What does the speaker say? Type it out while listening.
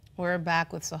We're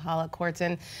back with Sohayla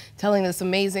Courtin telling this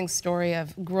amazing story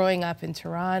of growing up in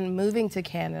Tehran, moving to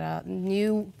Canada,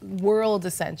 new world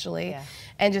essentially,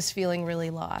 and just feeling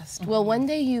really lost. Well, one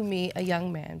day you meet a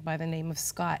young man by the name of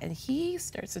Scott, and he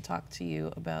starts to talk to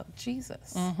you about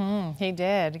Jesus. He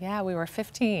did, yeah. We were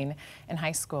 15 in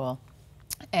high school,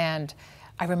 and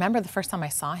I remember the first time I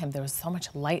saw him, there was so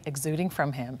much light exuding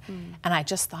from him, and I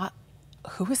just thought,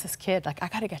 who is this kid? Like, I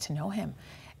gotta get to know him.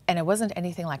 And it wasn't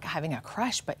anything like having a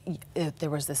crush, but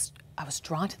there was this, I was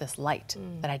drawn to this light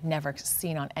that I'd never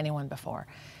seen on anyone before.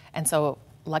 And so,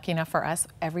 lucky enough for us,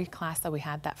 every class that we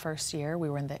had that first year,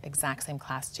 we were in the exact same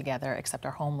class together, except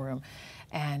our homeroom.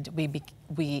 And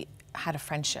we had a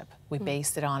friendship. We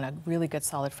based it on a really good,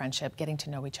 solid friendship, getting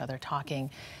to know each other, talking.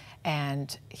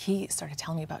 And he started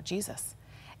telling me about Jesus.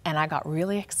 And I got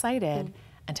really excited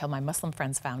until my Muslim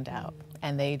friends found out,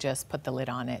 and they just put the lid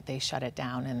on it. They shut it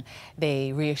down, and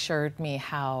they reassured me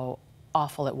how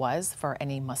awful it was for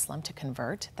any Muslim to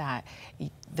convert, that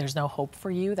there's no hope for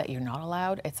you, that you're not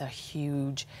allowed. It's a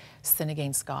huge sin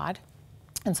against God.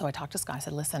 And so I talked to Scott. I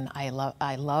said, listen, I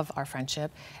love our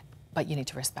friendship, but you need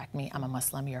to respect me. I'm a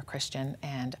Muslim, you're a Christian,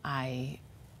 and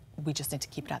we just need to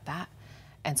keep it at that.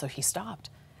 And so he stopped.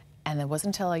 And it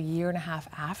wasn't until a year and a half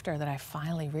after that I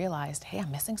finally realized, hey,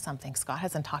 I'm missing something. Scott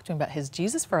hasn't talked to me about his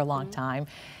Jesus for a long time,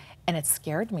 and it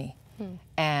scared me.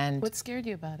 And what scared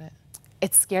you about it?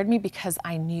 It scared me because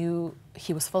I knew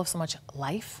he was full of so much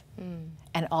life,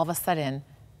 and all of a sudden,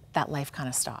 that life kind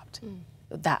of stopped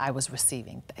that I was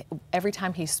receiving. Every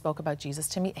time he spoke about Jesus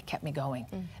to me, it kept me going.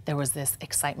 There was this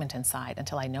excitement inside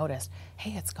until I noticed,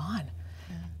 hey, it's gone.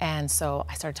 And so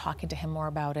I started talking to him more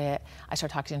about it. I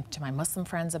started talking to my Muslim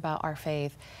friends about our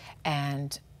faith.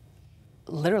 And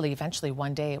literally, eventually,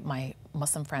 one day, my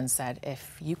Muslim friend said,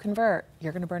 if you convert,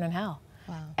 you're going to burn in hell.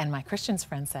 And my Christian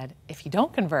friend said, if you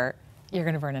don't convert, you're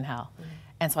going to burn in hell.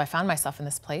 And so I found myself in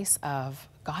this place of,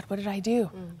 God, what did I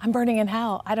do? I'm burning in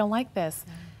hell. I don't like this.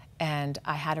 And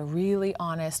I had a really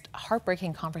honest,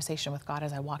 heartbreaking conversation with God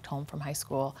as I walked home from high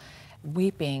school,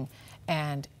 weeping,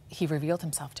 and he revealed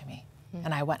himself to me.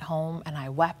 And I went home and I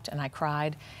wept and I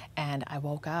cried, and I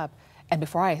woke up. And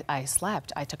before I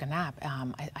slept, I took a nap.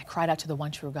 I cried out to the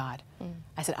one true God.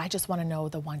 I said, I just want to know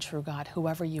the one true God,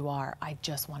 whoever you are, I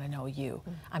just want to know you.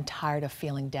 I'm tired of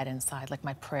feeling dead inside, like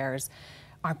my prayers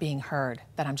aren't being heard,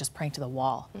 that I'm just praying to the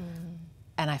wall.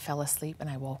 And I fell asleep and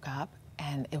I woke up,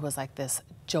 and it was like this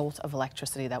jolt of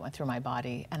electricity that went through my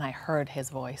body, and I heard his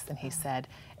voice, and he said,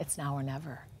 it's now or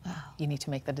never. You need to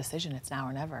make the decision, it's now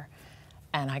or never.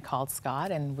 And I called Scott,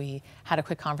 and we had a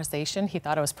quick conversation. He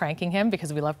thought I was pranking him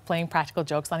because we love playing practical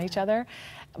jokes on each other.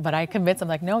 But I convinced him,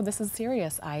 like, no, this is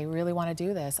serious. I really want to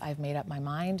do this. I've made up my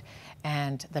mind.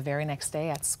 And the very next day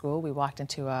at school, we walked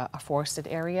into a forested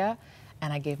area,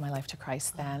 and I gave my life to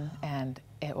Christ then. And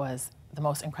it was the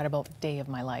most incredible day of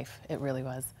my life. It really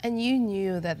was. And you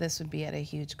knew that this would be at a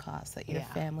huge cost, that your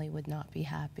family would not be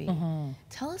happy.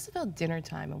 Tell us about dinner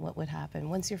time and what would happen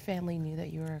once your family knew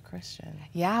that you were a Christian.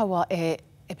 Yeah, well, it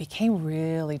became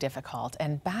really difficult.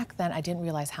 And back then, I didn't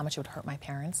realize how much it would hurt my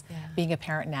parents. Being a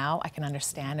parent now, I can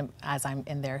understand as I'm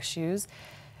in their shoes.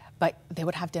 But they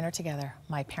would have dinner together,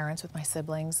 my parents with my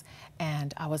siblings,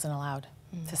 and I wasn't allowed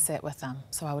to sit with them.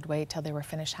 So I would wait till they were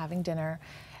finished having dinner.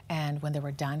 And when they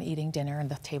were done eating dinner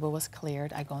and the table was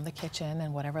cleared, I'd go in the kitchen,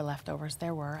 and whatever leftovers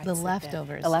there were, I'd sit there.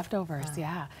 leftovers? The leftovers,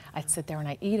 yeah. I'd sit there and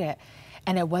I'd eat it.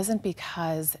 And it wasn't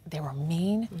because they were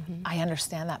mean. I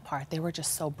understand that part. They were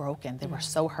just so broken. They were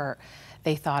so hurt.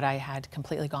 They thought I had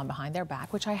completely gone behind their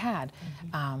back, which I had.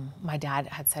 My dad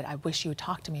had said, I wish you would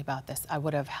talk to me about this. I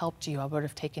would have helped you. I would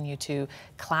have taken you to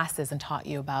classes and taught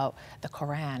you about the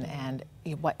Quran and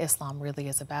what Islam really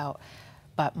is about.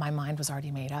 But my mind was already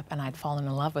made up, and I'd fallen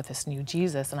in love with this new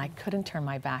Jesus, and I couldn't turn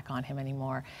my back on him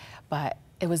anymore. But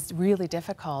it was really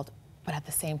difficult. But at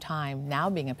the same time, now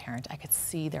being a parent, I could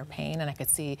see their pain, and I could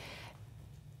see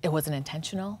it wasn't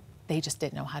intentional. They just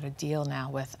didn't know how to deal now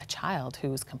with a child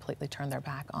who's completely turned their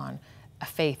back on a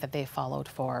faith that they followed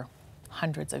for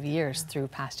hundreds of years through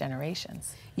past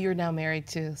generations. You're now married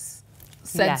to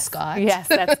Scott. Yes,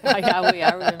 that's yeah, we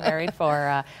are. We've been married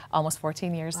for almost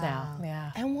 14 years now.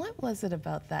 Yeah. And what was it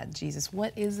about that Jesus?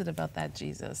 What is it about that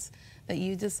Jesus that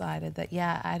you decided that,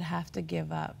 yeah, I'd have to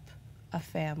give up a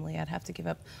family, I'd have to give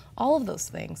up all of those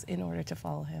things in order to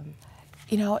follow him?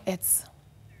 You know,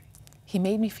 he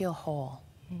made me feel whole.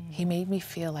 He made me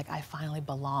feel like I finally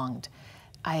belonged.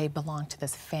 I belong to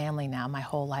this family now. My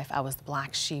whole life I was the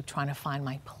black sheep trying to find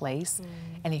my place,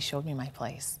 and he showed me my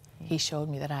place. He showed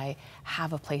me that I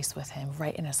have a place with him,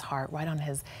 right in his heart, right on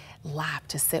his lap,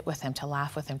 to sit with him, to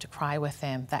laugh with him, to cry with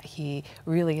him, that he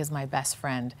really is my best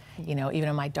friend. You know, even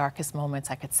in my darkest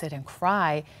moments, I could sit and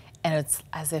cry, and it's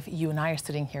as if you and I are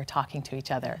sitting here talking to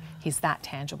each other. He's that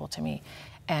tangible to me.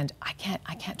 And I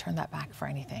can't turn that back for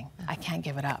anything. I can't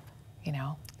give it up, you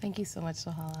know? Thank you so much,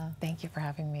 Sohayla. Thank you for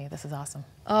having me. This is awesome.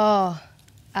 Oh,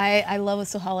 I love what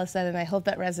Sohayla said, and I hope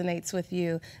that resonates with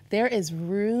you. There is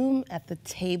room at the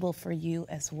table for you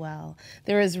as well.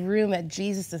 There is room at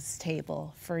Jesus'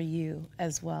 table for you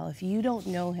as well. If you don't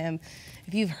know him,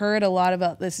 if you've heard a lot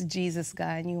about this Jesus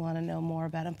guy and you want to know more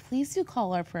about him, please do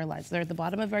call our prayer lines. They're at the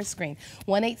bottom of our screen,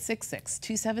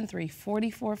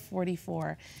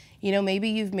 1-866-273-4444. You know, maybe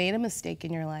you've made a mistake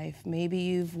in your life. Maybe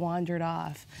you've wandered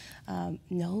off.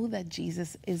 Know that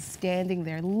Jesus is standing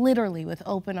there literally with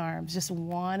open arms, just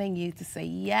wanting you to say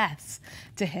yes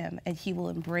to him, and he will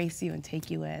embrace you and take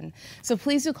you in. So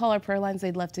please do call our prayer lines.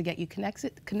 They'd love to get you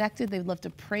connected. They'd love to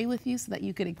pray with you so that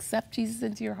you could accept Jesus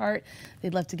into your heart.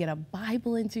 They'd love to get a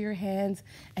Bible into your hands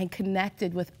and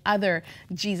connected with other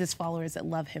Jesus followers that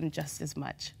love him just as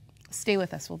much. Stay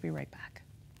with us. We'll be right back.